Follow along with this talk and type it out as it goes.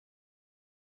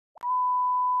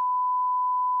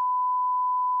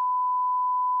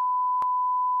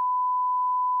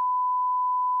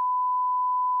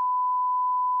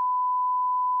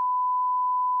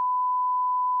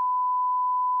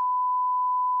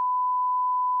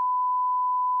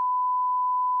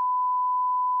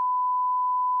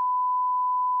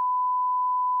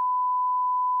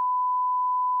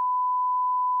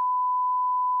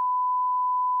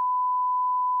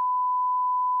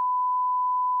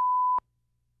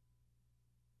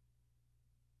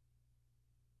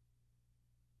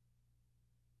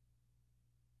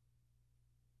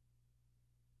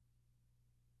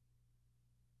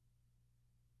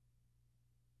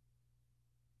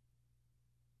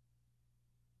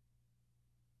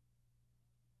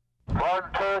1, 2,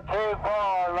 3,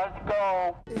 4, let's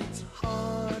go. It's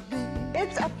Heartbeat.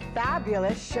 It's a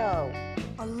fabulous show.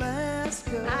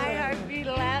 Alaska. Hi, Heartbeat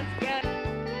Alaska.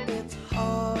 It's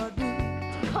Heartbeat.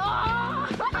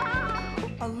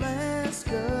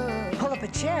 Alaska. Pull up a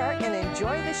chair and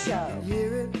enjoy the show.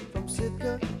 Hear it from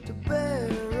Sitka to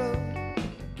Barrow.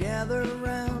 Gather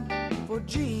around for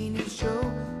Jeannie's show.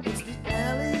 It's the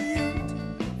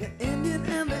Aleut, the Indian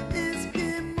and the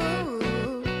Eskimo.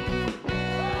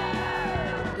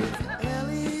 It's the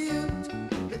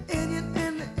Aleut, the Indian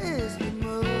and the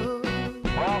Eskimo.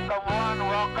 Welcome one,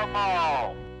 welcome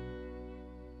all.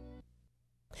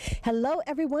 Hello,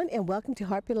 everyone, and welcome to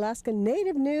Heartbeat Alaska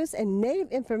Native News and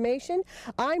Native Information.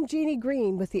 I'm Jeannie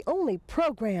Green with the only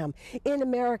program in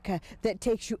America that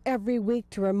takes you every week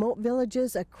to remote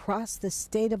villages across the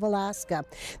state of Alaska.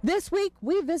 This week,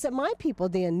 we visit my people,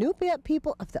 the Inupiat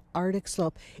people of the Arctic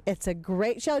Slope. It's a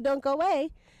great show. Don't go away.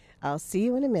 I'll see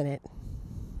you in a minute.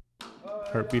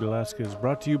 Heartbeat Alaska is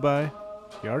brought to you by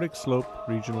the Arctic Slope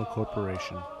Regional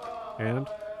Corporation and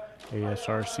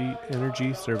ASRC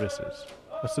Energy Services,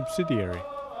 a subsidiary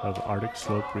of Arctic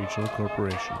Slope Regional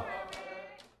Corporation.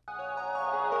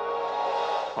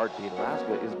 Heartbeat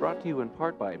Alaska is brought to you in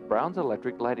part by Brown's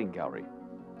Electric Lighting Gallery.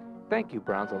 Thank you,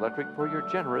 Brown's Electric, for your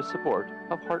generous support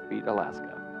of Heartbeat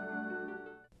Alaska.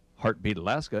 Heartbeat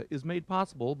Alaska is made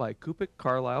possible by Kupik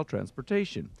Carlisle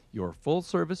Transportation, your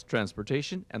full-service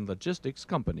transportation and logistics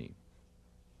company.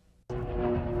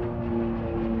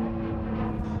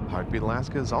 Heartbeat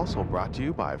Alaska is also brought to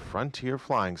you by Frontier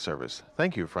Flying Service.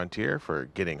 Thank you, Frontier, for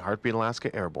getting Heartbeat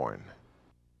Alaska airborne.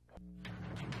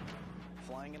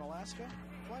 Flying in Alaska?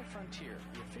 Fly Frontier,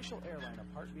 the official airline of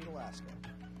Heartbeat Alaska.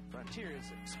 Frontier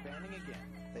is expanding again.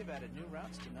 They've added new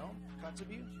routes to Nome,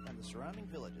 Kotzebue, and the surrounding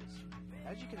villages.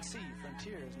 As you can see,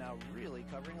 Frontier is now really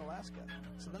covering Alaska.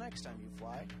 So the next time you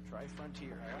fly, try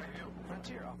Frontier.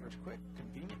 Frontier offers quick,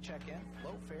 convenient check-in,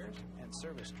 low fares, and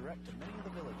service direct to many of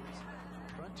the villages.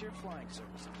 Frontier Flying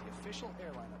Service is the official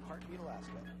airline of Heartbeat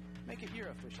Alaska. Make it your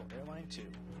official airline, too.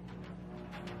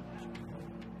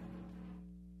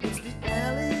 It's the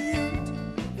Aleut,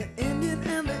 the Indian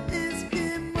and the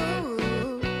Eskimo.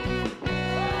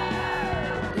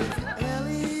 It's the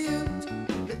Aleut,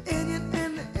 the Indian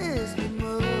and the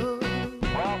Eskimo.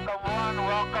 Welcome one,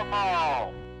 welcome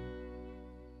all.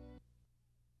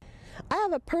 I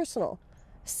have a personal,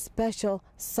 special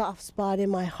soft spot in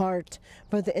my heart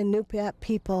for the Inupiat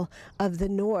people of the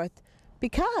North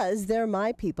because they're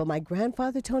my people. My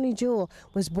grandfather, Tony Jewell,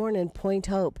 was born in Point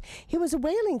Hope. He was a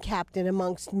whaling captain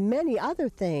amongst many other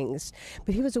things,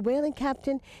 but he was a whaling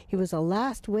captain. He was the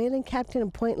last whaling captain in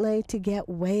Point Lay to get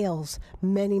whales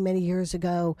many, many years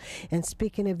ago. And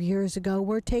speaking of years ago,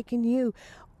 we're taking you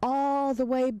all the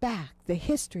way back, the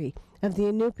history of the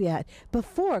Inupiat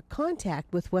before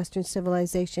contact with Western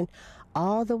civilization,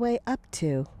 all the way up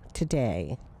to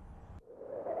today.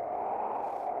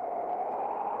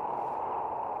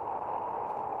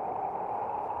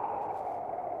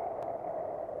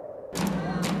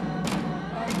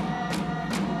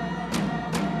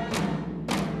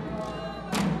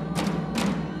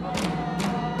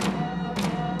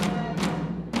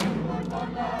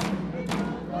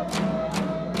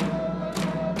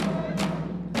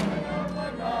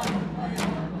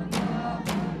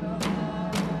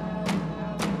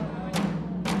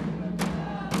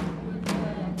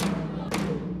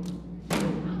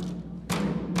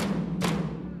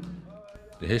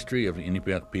 The history of the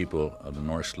Inupiat people of the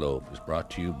North Slope is brought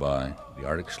to you by the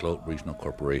Arctic Slope Regional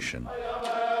Corporation.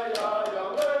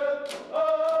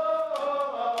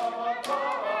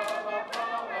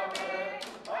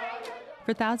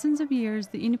 For thousands of years,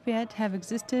 the Inupiat have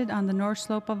existed on the North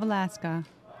Slope of Alaska.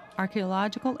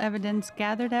 Archaeological evidence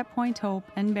gathered at Point Hope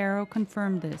and Barrow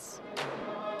confirmed this.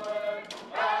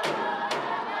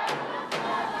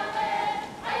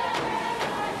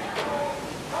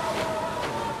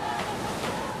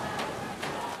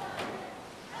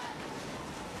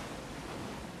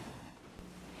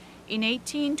 In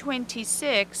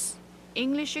 1826,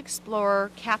 English explorer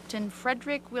Captain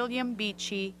Frederick William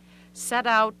Beechey set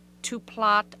out to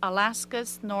plot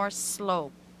Alaska's North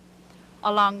Slope.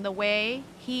 Along the way,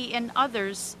 he and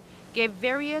others gave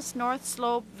various North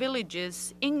Slope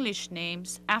villages English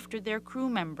names after their crew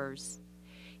members.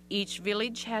 Each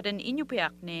village had an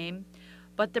Inupiat name,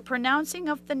 but the pronouncing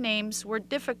of the names were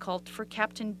difficult for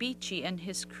Captain Beechey and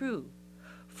his crew.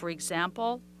 For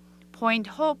example, Point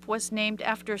Hope was named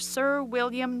after Sir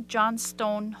William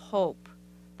Johnstone Hope,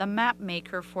 the map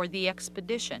maker for the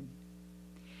expedition.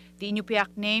 The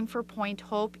Inupiat name for Point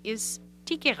Hope is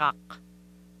Tikirak.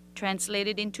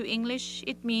 Translated into English,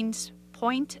 it means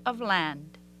point of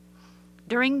land.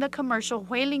 During the commercial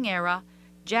whaling era,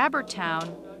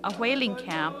 Jabbertown, a whaling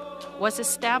camp, was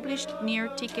established near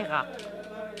Tikerac.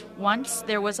 Once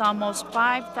there was almost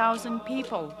 5,000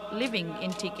 people living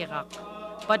in Tikerac,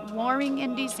 but warring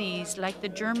and disease like the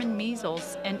German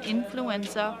measles and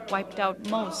influenza wiped out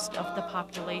most of the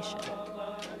population.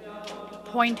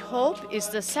 Point Hope is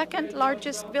the second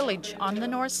largest village on the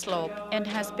North Slope and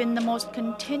has been the most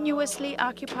continuously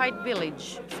occupied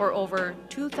village for over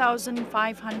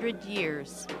 2,500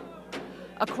 years.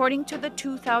 According to the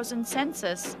 2000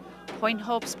 census, Point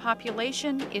Hope's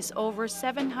population is over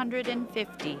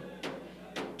 750.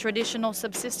 Traditional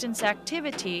subsistence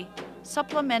activity,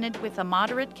 supplemented with a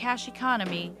moderate cash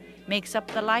economy, makes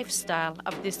up the lifestyle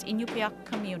of this Inupiat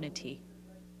community.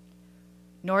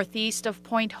 Northeast of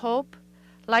Point Hope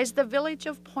lies the village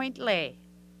of Point Lay.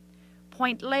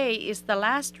 Point Lay is the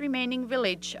last remaining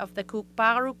village of the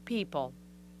Kukparuk people.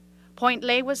 Point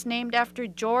Lay was named after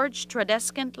George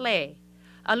Tradescant Lay,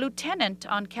 a lieutenant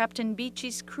on Captain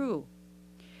Beechey's crew.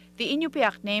 The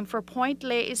Inupiat name for Point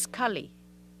Lay is Kali.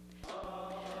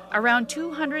 Around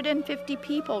 250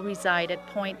 people reside at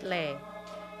Point Lay.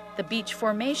 The beach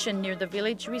formation near the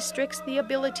village restricts the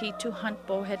ability to hunt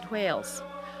bowhead whales.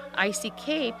 Icy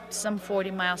Cape, some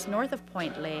 40 miles north of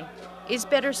Point Lay, is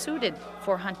better suited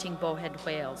for hunting bowhead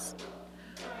whales.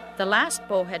 The last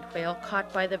bowhead whale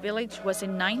caught by the village was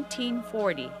in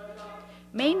 1940.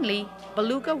 Mainly,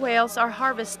 beluga whales are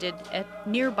harvested at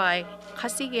nearby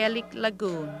Kasigelik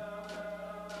Lagoon.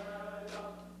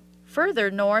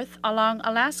 Further north, along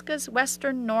Alaska's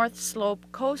western North Slope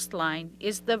coastline,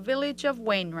 is the village of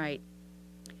Wainwright.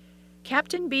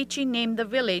 Captain Beechey named the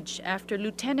village after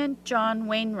Lieutenant John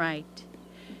Wainwright.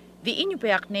 The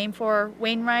Inupiat name for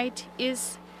Wainwright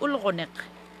is Ulronek,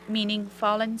 meaning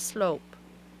fallen slope.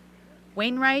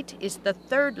 Wainwright is the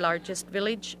third largest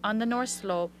village on the North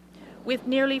Slope, with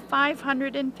nearly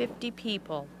 550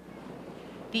 people.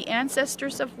 The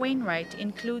ancestors of Wainwright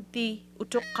include the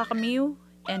Utukakamiu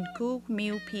and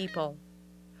Kugmiu people.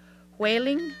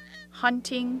 Whaling,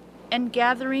 hunting, and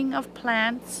gathering of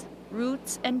plants,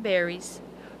 roots, and berries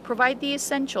provide the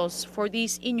essentials for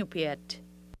these Inupiat.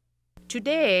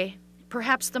 Today,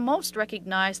 perhaps the most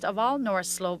recognized of all North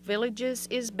Slope villages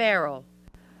is Barrow,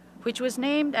 which was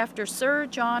named after Sir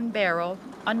John Barrow,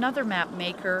 another map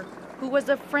maker who was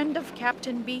a friend of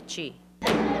Captain Beechey.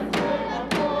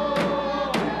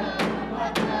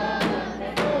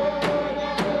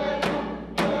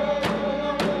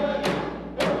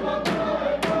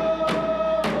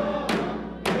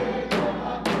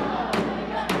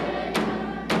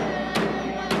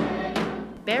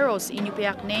 Barrow's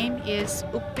Inupiat name is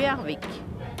Uppervik,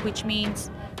 which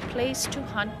means place to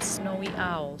hunt snowy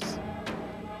owls.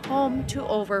 Home to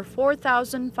over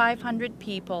 4,500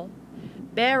 people,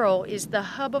 Barrow is the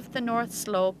hub of the North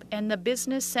Slope and the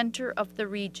business center of the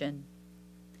region.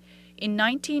 In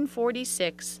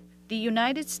 1946, the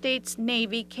United States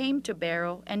Navy came to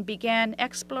Barrow and began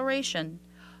exploration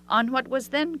on what was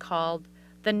then called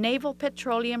the Naval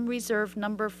Petroleum Reserve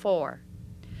No. 4.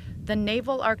 The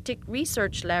Naval Arctic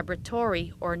Research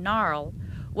Laboratory, or NARL,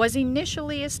 was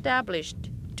initially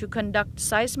established to conduct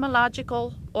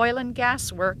seismological oil and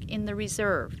gas work in the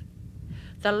reserve.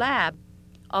 The lab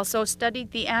also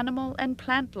studied the animal and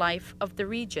plant life of the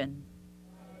region.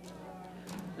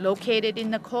 Located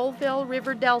in the Colville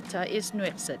River Delta is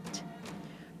Nuiqsut.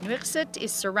 Nuiqsut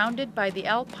is surrounded by the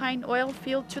Alpine oil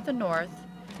field to the north,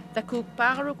 the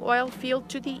Kukparuk oil field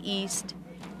to the east,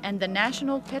 and the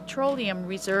National Petroleum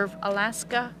Reserve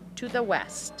Alaska to the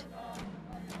west.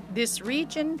 This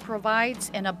region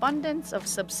provides an abundance of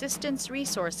subsistence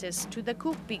resources to the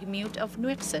Kukpigmute of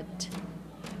Nuiqsut.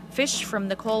 Fish from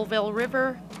the Colville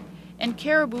River and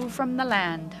caribou from the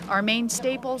land are main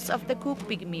staples of the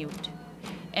Kukpigmute,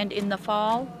 and in the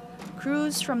fall,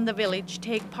 crews from the village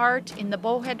take part in the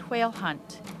bowhead whale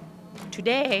hunt.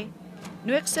 Today,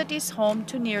 Nuiqsut is home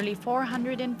to nearly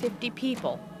 450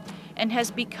 people, and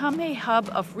has become a hub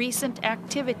of recent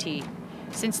activity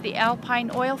since the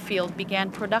Alpine oil field began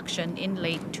production in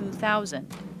late 2000.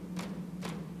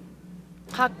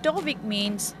 Kaktovik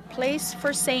means place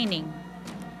for seining.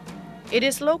 It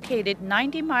is located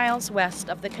 90 miles west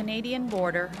of the Canadian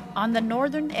border on the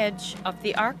northern edge of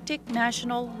the Arctic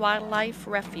National Wildlife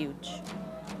Refuge.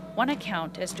 One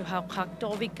account as to how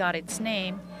Kaktovik got its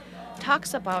name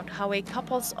talks about how a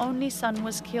couple's only son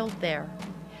was killed there.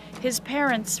 His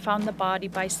parents found the body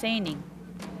by seining.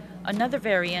 Another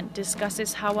variant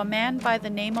discusses how a man by the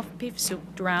name of Pifsuk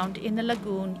drowned in the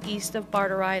lagoon east of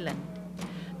Barter Island.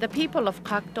 The people of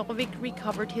Kaktovik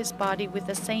recovered his body with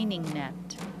a seining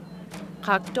net.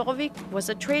 Kaktovik was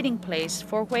a trading place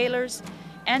for whalers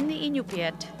and the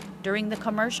Inupiat during the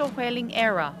commercial whaling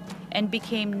era and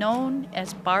became known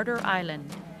as Barter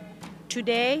Island.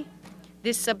 Today,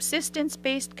 this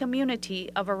subsistence-based community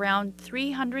of around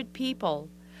 300 people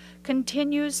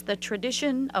continues the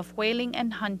tradition of whaling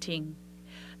and hunting.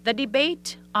 The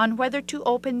debate on whether to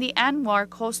open the Anwar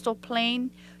coastal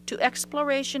plain to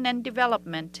exploration and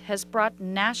development has brought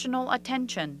national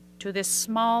attention to this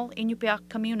small Inupiat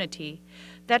community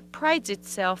that prides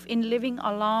itself in living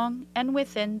along and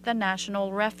within the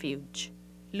national refuge.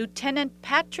 Lieutenant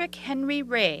Patrick Henry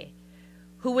Ray,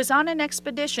 who was on an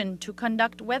expedition to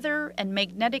conduct weather and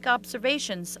magnetic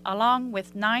observations along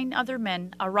with 9 other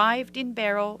men, arrived in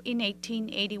Barrow in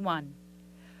 1881.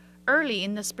 Early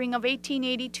in the spring of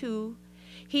 1882,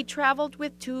 he traveled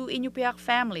with 2 Inupiat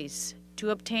families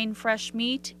to obtain fresh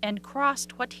meat and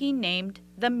crossed what he named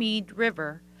the Meade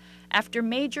River, after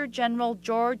Major General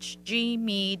George G.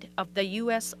 Meade of the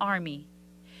U.S. Army.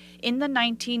 In the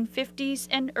 1950s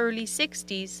and early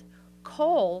 60s,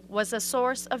 coal was a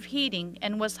source of heating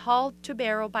and was hauled to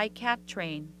Barrow by cat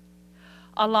train.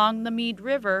 Along the Meade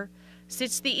River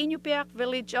sits the Inupiat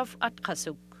village of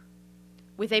Atkasuk.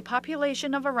 With a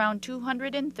population of around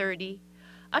 230,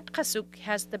 Atkasuk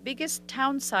has the biggest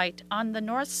town site on the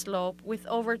north slope with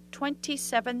over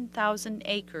 27,000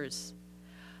 acres.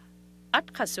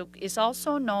 Atkasuk is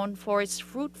also known for its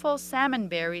fruitful salmon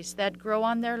berries that grow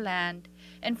on their land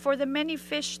and for the many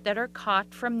fish that are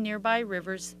caught from nearby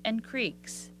rivers and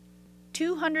creeks.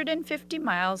 250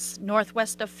 miles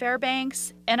northwest of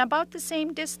Fairbanks and about the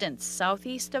same distance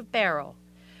southeast of Barrow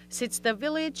sits the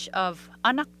village of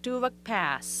Inupiat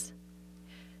Pass.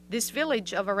 This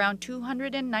village of around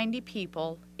 290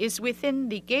 people is within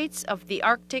the gates of the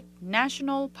Arctic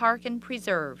National Park and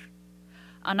Preserve.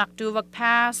 Inupiat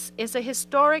Pass is a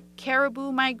historic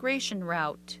caribou migration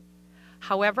route.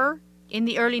 However, in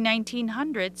the early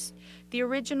 1900s, the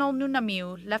original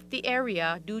Nunamiu left the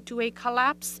area due to a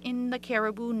collapse in the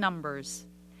caribou numbers.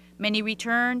 Many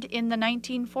returned in the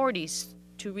 1940s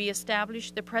to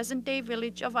reestablish the present-day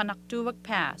village of Inupiat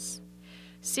Pass.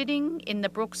 Sitting in the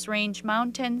Brooks Range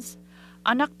Mountains,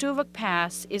 Inupiat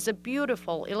Pass is a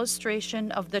beautiful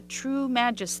illustration of the true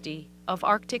majesty of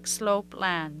Arctic slope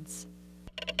lands.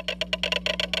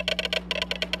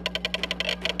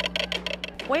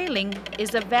 Whaling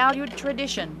is a valued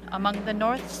tradition among the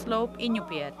North Slope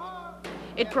Inupiat.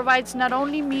 It provides not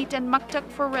only meat and maktak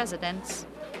for residents,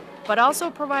 but also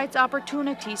provides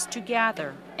opportunities to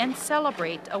gather and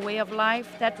celebrate a way of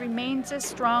life that remains as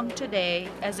strong today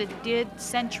as it did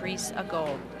centuries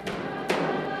ago.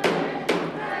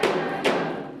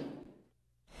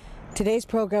 Today's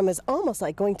program is almost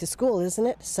like going to school, isn't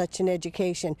it? Such an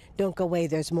education. Don't go away,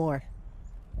 there's more.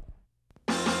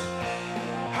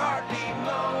 Heartbeat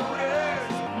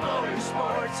Motors,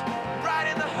 motorsports, right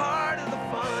in the heart of the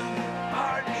fun.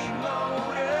 Heartbeat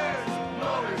Motors,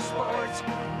 motorsports,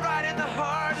 right in the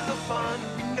heart of the fun.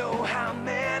 You know how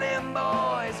many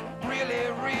boys really,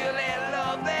 really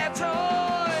love their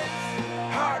toys.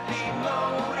 Heartbeat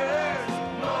Motors,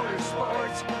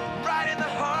 motorsports, right in the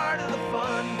heart of the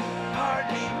fun.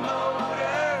 Heartbeat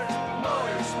Motors,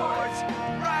 motorsports,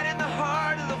 right in the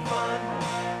heart of the fun.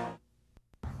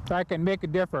 I can make a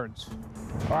difference.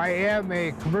 I am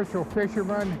a commercial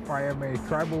fisherman. I am a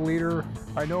tribal leader.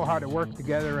 I know how to work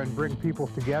together and bring people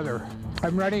together.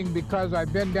 I'm running because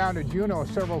I've been down to Juneau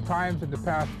several times in the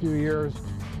past few years,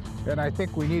 and I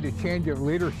think we need a change of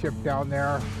leadership down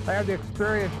there. I have the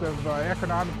experience of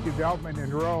economic development in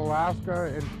rural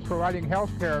Alaska and providing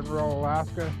health care in rural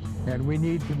Alaska, and we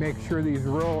need to make sure these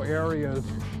rural areas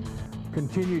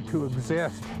continue to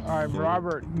exist. I'm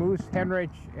Robert Moose Henrich,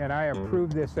 and I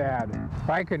approve this ad.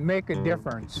 I can make a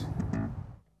difference.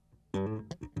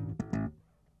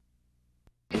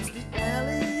 It's the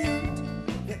Aleut,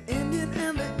 the Indian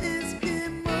and the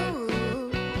Eskimo.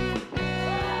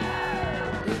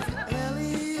 It's the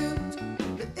Aleut,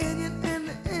 the Indian and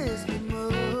the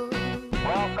Eskimo.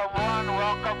 Welcome one,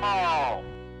 welcome all.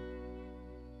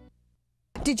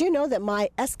 Did you know that my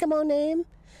Eskimo name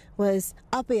was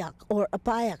Apiak or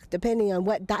Apayak, depending on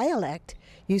what dialect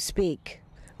you speak?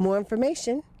 More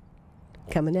information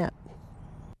coming up.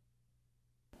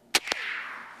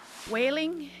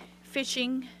 Whaling,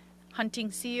 fishing,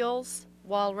 hunting seals,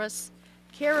 walrus,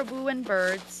 caribou and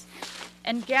birds,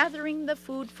 and gathering the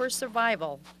food for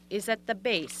survival is at the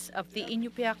base of the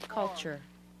Inupiat culture.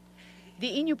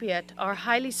 The Inupiat are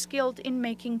highly skilled in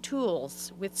making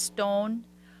tools with stone,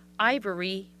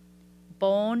 ivory,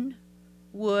 bone,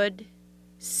 wood,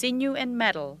 sinew, and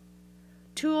metal,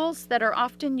 tools that are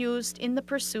often used in the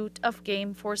pursuit of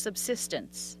game for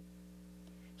subsistence.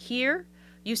 Here,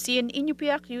 you see an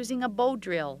Inupiat using a bow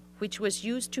drill, which was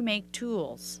used to make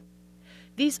tools.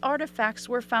 These artifacts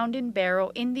were found in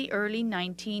Barrow in the early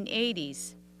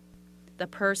 1980s. The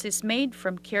purse is made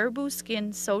from caribou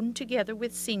skin sewn together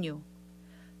with sinew.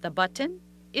 The button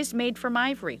is made from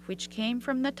ivory, which came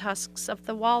from the tusks of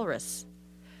the walrus.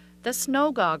 The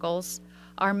snow goggles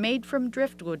are made from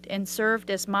driftwood and served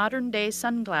as modern-day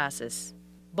sunglasses.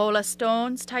 Bola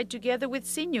stones tied together with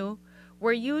sinew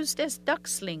were used as duck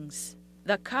slings.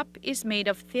 The cup is made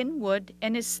of thin wood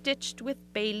and is stitched with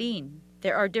baleen.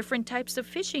 There are different types of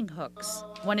fishing hooks.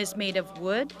 One is made of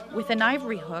wood with an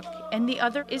ivory hook, and the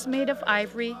other is made of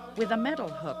ivory with a metal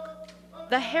hook.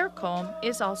 The hair comb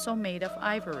is also made of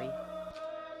ivory.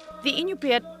 The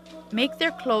Inupiat make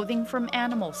their clothing from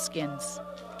animal skins.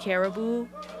 Caribou,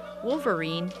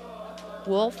 wolverine,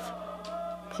 wolf,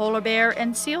 polar bear,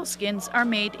 and seal skins are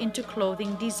made into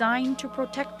clothing designed to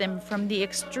protect them from the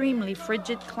extremely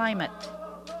frigid climate.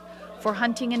 For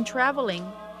hunting and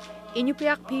traveling,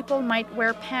 Inupiat people might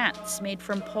wear pants made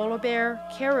from polar bear,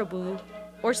 caribou,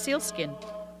 or sealskin.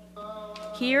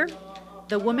 Here,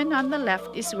 the woman on the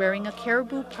left is wearing a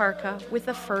caribou parka with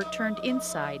a fur turned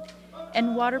inside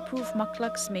and waterproof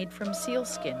muklaks made from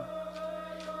sealskin.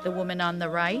 The woman on the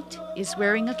right is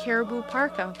wearing a caribou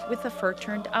parka with a fur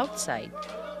turned outside.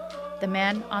 The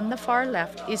man on the far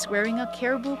left is wearing a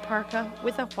caribou parka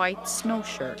with a white snow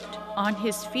shirt. On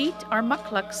his feet are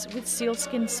muklaks with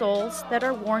sealskin soles that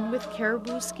are worn with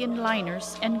caribou skin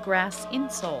liners and grass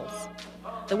insoles.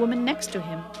 The woman next to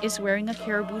him is wearing a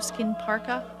caribou skin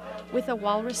parka with a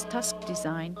walrus tusk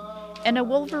design and a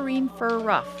wolverine fur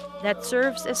ruff that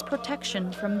serves as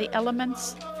protection from the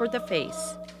elements for the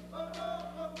face.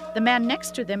 The man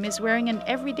next to them is wearing an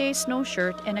everyday snow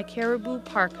shirt and a caribou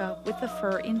parka with the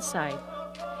fur inside.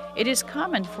 It is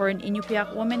common for an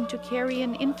Inupiat woman to carry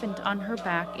an infant on her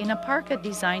back in a parka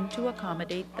designed to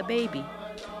accommodate the baby.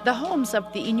 The homes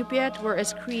of the Inupiat were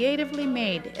as creatively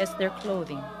made as their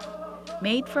clothing.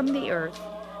 Made from the earth,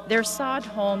 their sod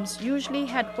homes usually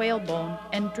had whalebone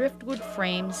and driftwood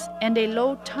frames and a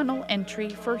low tunnel entry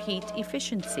for heat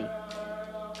efficiency.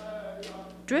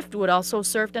 Driftwood also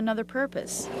served another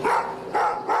purpose.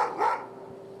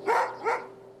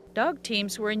 Dog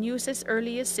teams were in use as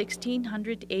early as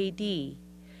 1600 AD.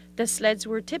 The sleds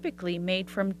were typically made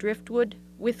from driftwood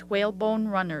with whalebone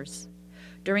runners.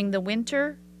 During the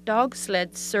winter, dog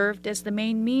sleds served as the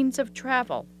main means of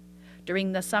travel.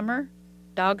 During the summer,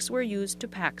 dogs were used to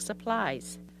pack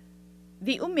supplies.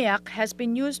 The umiak has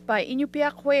been used by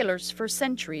Inupiat whalers for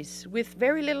centuries with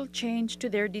very little change to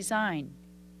their design.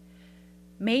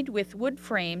 Made with wood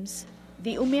frames,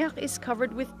 the umiak is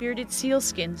covered with bearded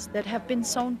sealskins that have been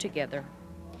sewn together.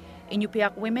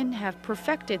 Inupiat women have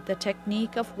perfected the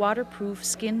technique of waterproof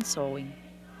skin sewing.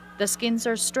 The skins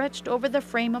are stretched over the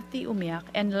frame of the umiak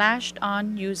and lashed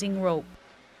on using rope.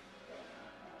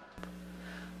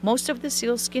 Most of the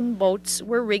sealskin boats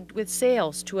were rigged with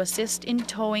sails to assist in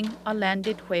towing a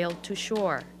landed whale to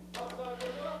shore.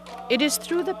 It is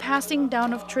through the passing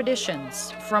down of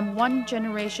traditions from one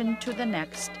generation to the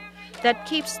next that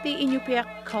keeps the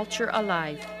Inupiat culture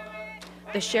alive.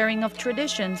 The sharing of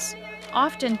traditions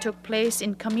often took place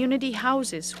in community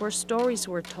houses where stories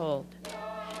were told.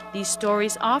 These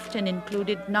stories often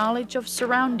included knowledge of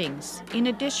surroundings, in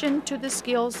addition to the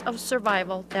skills of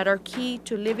survival that are key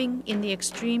to living in the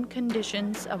extreme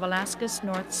conditions of Alaska's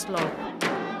North Slope.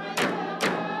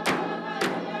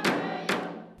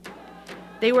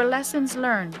 They were lessons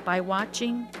learned by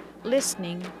watching,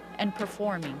 listening, and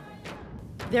performing.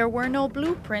 There were no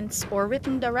blueprints or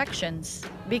written directions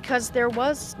because there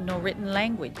was no written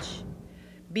language.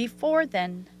 Before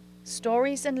then,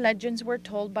 stories and legends were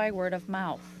told by word of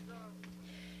mouth.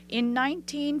 In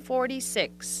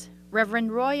 1946,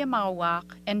 Reverend Roy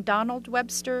Amawak and Donald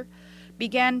Webster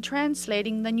began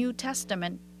translating the New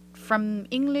Testament from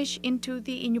English into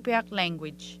the Inupiat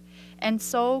language, and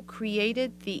so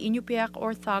created the Inupiat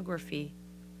orthography.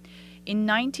 In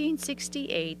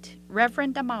 1968,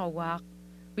 Reverend Amawak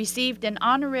received an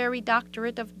honorary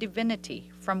doctorate of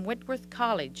divinity from Whitworth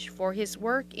College for his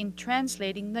work in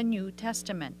translating the New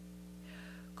Testament.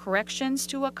 Corrections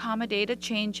to accommodate a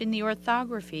change in the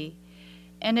orthography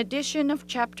and addition of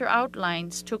chapter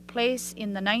outlines took place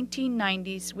in the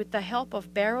 1990s with the help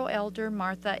of Barrow elder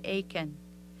Martha Aiken.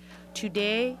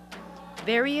 Today,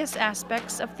 various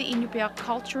aspects of the Inupiat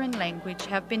culture and language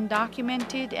have been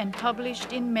documented and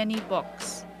published in many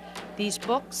books. These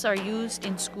books are used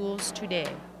in schools today.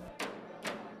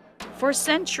 For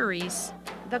centuries,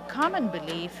 the common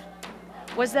belief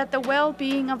was that the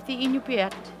well-being of the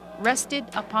Inupiat rested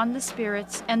upon the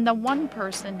spirits and the one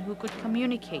person who could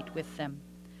communicate with them,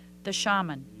 the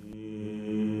shaman.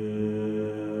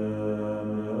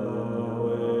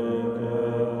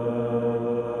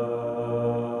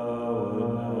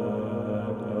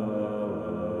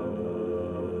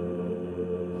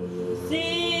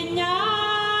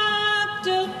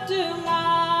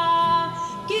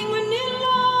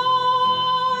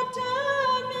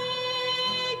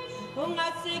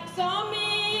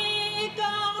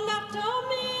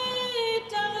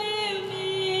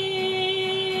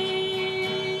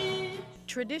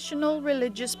 Traditional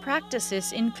religious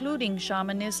practices, including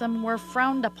shamanism, were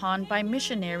frowned upon by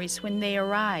missionaries when they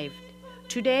arrived.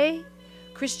 Today,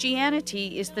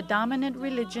 Christianity is the dominant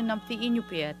religion of the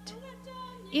Inupiat.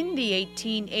 In the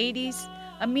 1880s,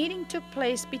 a meeting took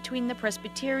place between the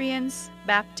Presbyterians,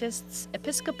 Baptists,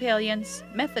 Episcopalians,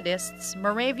 Methodists,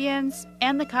 Moravians,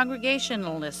 and the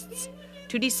Congregationalists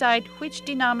to decide which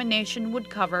denomination would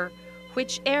cover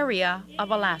which area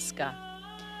of Alaska.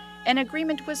 An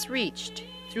agreement was reached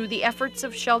through the efforts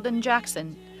of Sheldon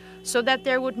Jackson so that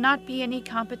there would not be any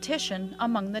competition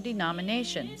among the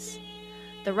denominations.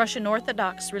 The Russian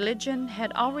Orthodox religion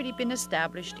had already been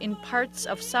established in parts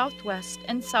of southwest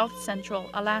and south central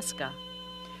Alaska.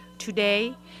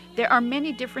 Today, there are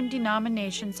many different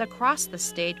denominations across the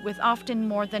state, with often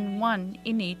more than one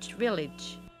in each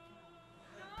village.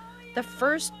 The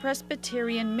first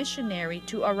Presbyterian missionary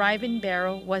to arrive in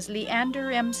Barrow was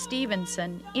Leander M.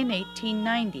 Stevenson in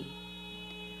 1890.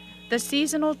 The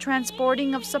seasonal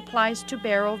transporting of supplies to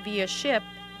Barrow via ship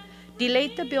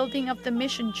delayed the building of the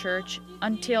mission church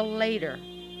until later.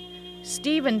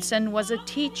 Stevenson was a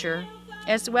teacher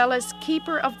as well as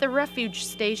keeper of the refuge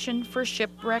station for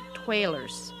shipwrecked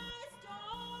whalers.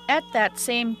 At that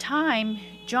same time,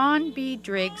 John B.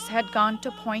 Driggs had gone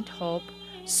to Point Hope,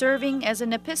 serving as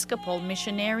an Episcopal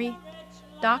missionary,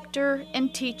 doctor,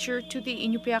 and teacher to the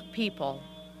Inupiat people.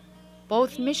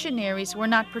 Both missionaries were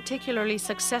not particularly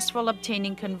successful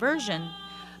obtaining conversion,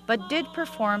 but did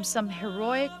perform some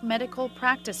heroic medical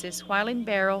practices while in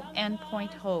Barrow and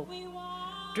Point Hope.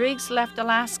 Driggs left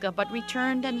Alaska but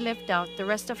returned and lived out the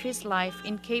rest of his life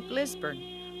in Cape Lisburn,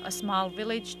 a small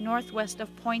village northwest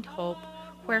of Point Hope,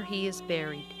 where he is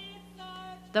buried.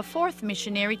 The fourth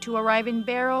missionary to arrive in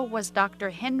Barrow was Dr.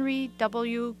 Henry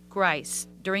W. Grice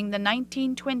during the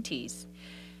 1920s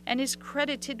and is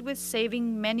credited with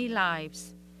saving many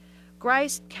lives.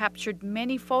 Grice captured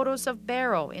many photos of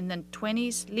Barrow in the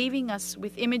 20s, leaving us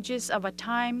with images of a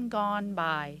time gone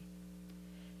by.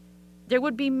 There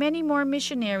would be many more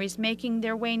missionaries making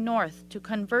their way north to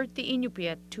convert the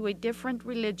Inupiat to a different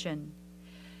religion.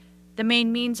 The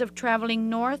main means of traveling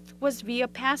north was via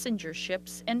passenger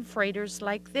ships and freighters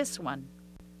like this one.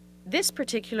 This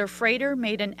particular freighter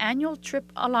made an annual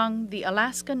trip along the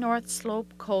Alaska North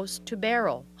Slope coast to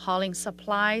Barrow, hauling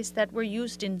supplies that were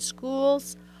used in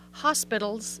schools,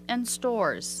 hospitals, and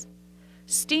stores.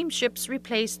 Steamships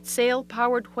replaced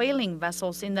sail-powered whaling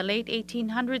vessels in the late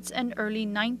 1800s and early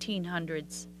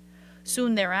 1900s.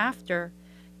 Soon thereafter,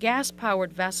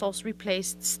 gas-powered vessels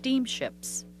replaced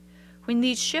steamships. When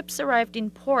these ships arrived in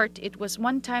port, it was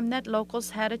one time that locals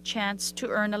had a chance to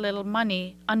earn a little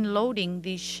money unloading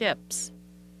these ships.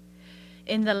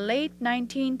 In the late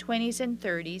 1920s and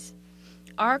 30s,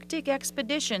 Arctic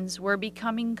expeditions were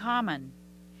becoming common.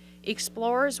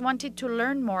 Explorers wanted to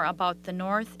learn more about the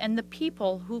North and the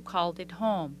people who called it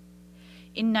home.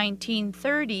 In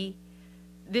 1930,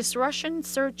 this Russian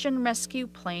search and rescue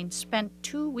plane spent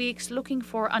 2 weeks looking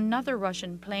for another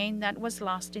Russian plane that was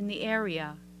lost in the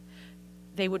area.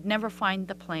 They would never find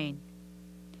the plane.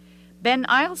 Ben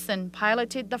Eielson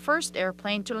piloted the first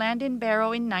airplane to land in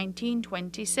Barrow in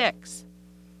 1926.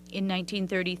 In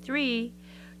 1933,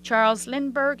 Charles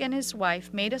Lindbergh and his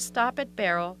wife made a stop at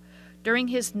Barrow during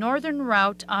his northern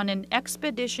route on an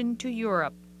expedition to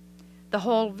Europe. The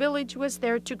whole village was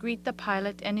there to greet the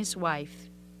pilot and his wife.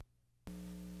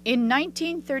 In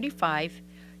 1935,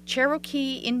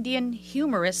 Cherokee Indian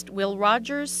humorist Will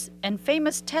Rogers and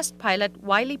famous test pilot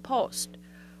Wiley Post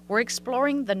were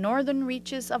exploring the northern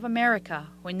reaches of America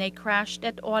when they crashed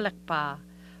at Olakpa,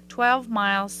 12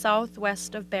 miles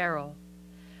southwest of Barrow.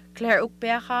 Claire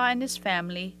Ukbeha and his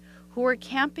family, who were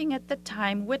camping at the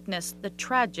time, witnessed the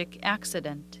tragic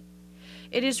accident.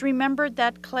 It is remembered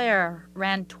that Claire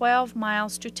ran 12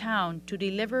 miles to town to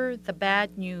deliver the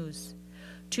bad news.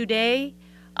 Today,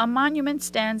 a monument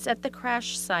stands at the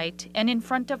crash site and in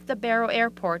front of the Barrow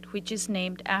Airport, which is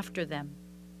named after them.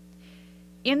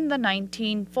 In the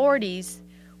 1940s,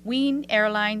 Wien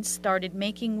Airlines started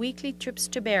making weekly trips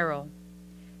to Barrow.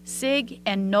 Sig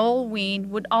and Noel Wien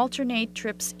would alternate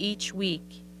trips each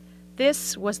week.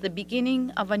 This was the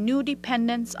beginning of a new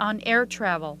dependence on air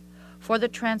travel for the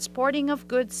transporting of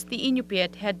goods the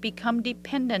Inupiat had become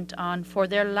dependent on for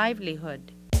their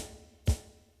livelihood.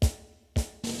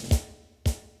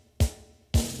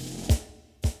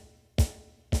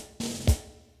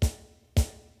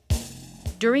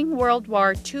 During World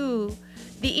War II,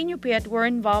 the Inupiat were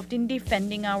involved in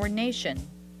defending our nation.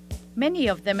 Many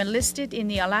of them enlisted in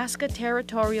the Alaska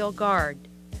Territorial Guard.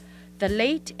 The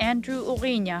late Andrew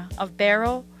Urinya of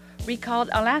Barrow recalled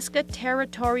Alaska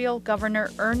Territorial Governor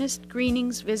Ernest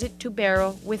Greening's visit to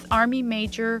Barrow with Army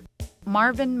Major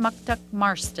Marvin Muktuk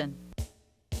Marston.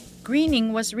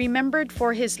 Greening was remembered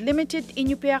for his limited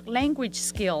Inupiat language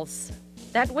skills.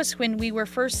 That was when we were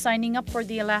first signing up for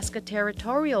the Alaska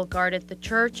Territorial Guard at the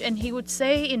church, and he would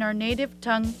say in our native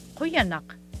tongue,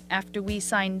 Kuyanak, after we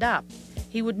signed up.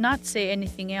 He would not say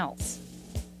anything else.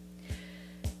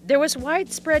 There was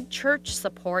widespread church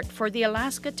support for the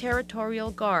Alaska Territorial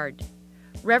Guard.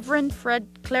 Reverend Fred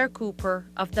Clare Cooper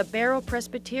of the Barrow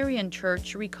Presbyterian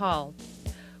Church recalled,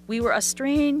 "We were a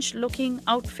strange-looking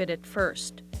outfit at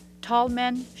first. Tall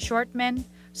men, short men,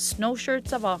 snow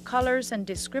shirts of all colors and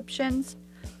descriptions.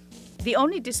 The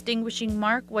only distinguishing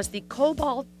mark was the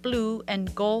cobalt blue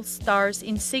and gold stars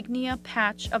insignia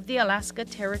patch of the Alaska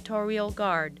Territorial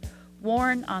Guard,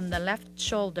 worn on the left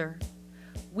shoulder.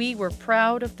 We were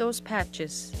proud of those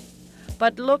patches.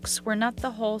 But looks were not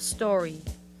the whole story.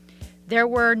 There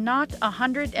were not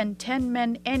 110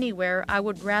 men anywhere I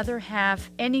would rather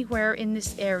have anywhere in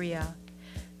this area.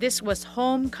 This was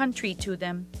home country to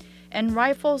them, and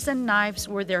rifles and knives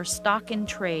were their stock in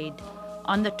trade.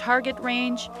 On the target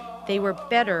range, they were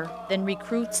better than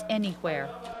recruits anywhere."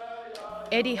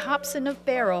 Eddie Hobson of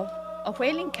Barrow, a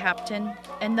whaling captain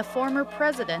and the former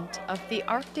president of the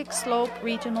Arctic Slope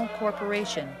Regional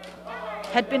Corporation,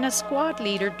 had been a squad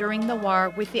leader during the war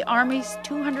with the Army's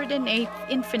 208th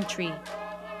Infantry.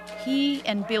 He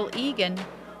and Bill Egan,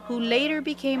 who later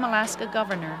became Alaska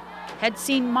governor, had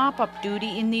seen mop-up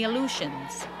duty in the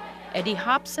Aleutians. Eddie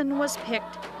Hobson was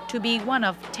picked to be one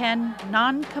of 10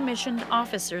 non-commissioned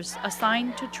officers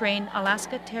assigned to train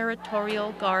Alaska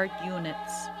Territorial Guard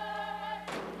units.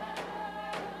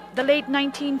 The late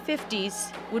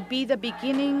 1950s would be the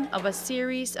beginning of a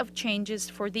series of changes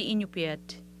for the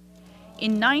Inupiat.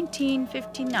 In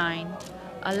 1959,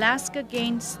 Alaska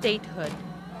gained statehood.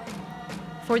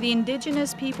 For the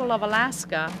indigenous people of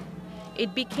Alaska,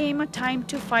 it became a time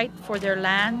to fight for their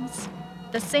lands,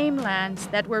 the same lands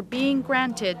that were being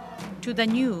granted to the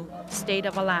new state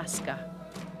of Alaska.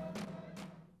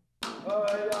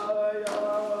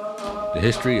 The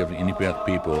history of the Inupiat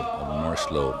people of the North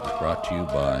Slope is brought to you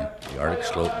by the Arctic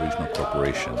Slope Regional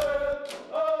Corporation.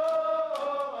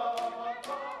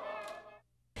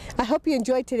 I hope you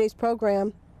enjoyed today's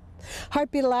program.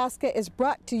 Heartbeat Alaska is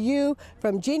brought to you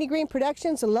from Jeannie Green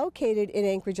Productions, located in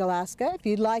Anchorage, Alaska. If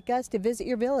you'd like us to visit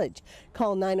your village,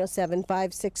 call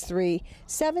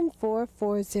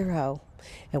 907-563-7440,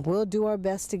 and we'll do our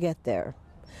best to get there.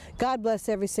 God bless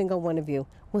every single one of you.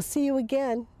 We'll see you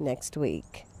again next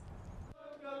week.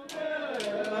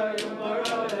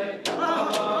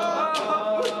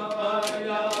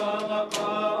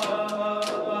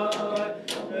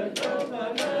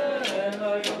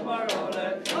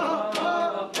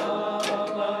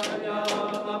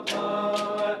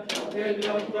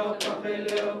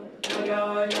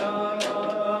 Yeah.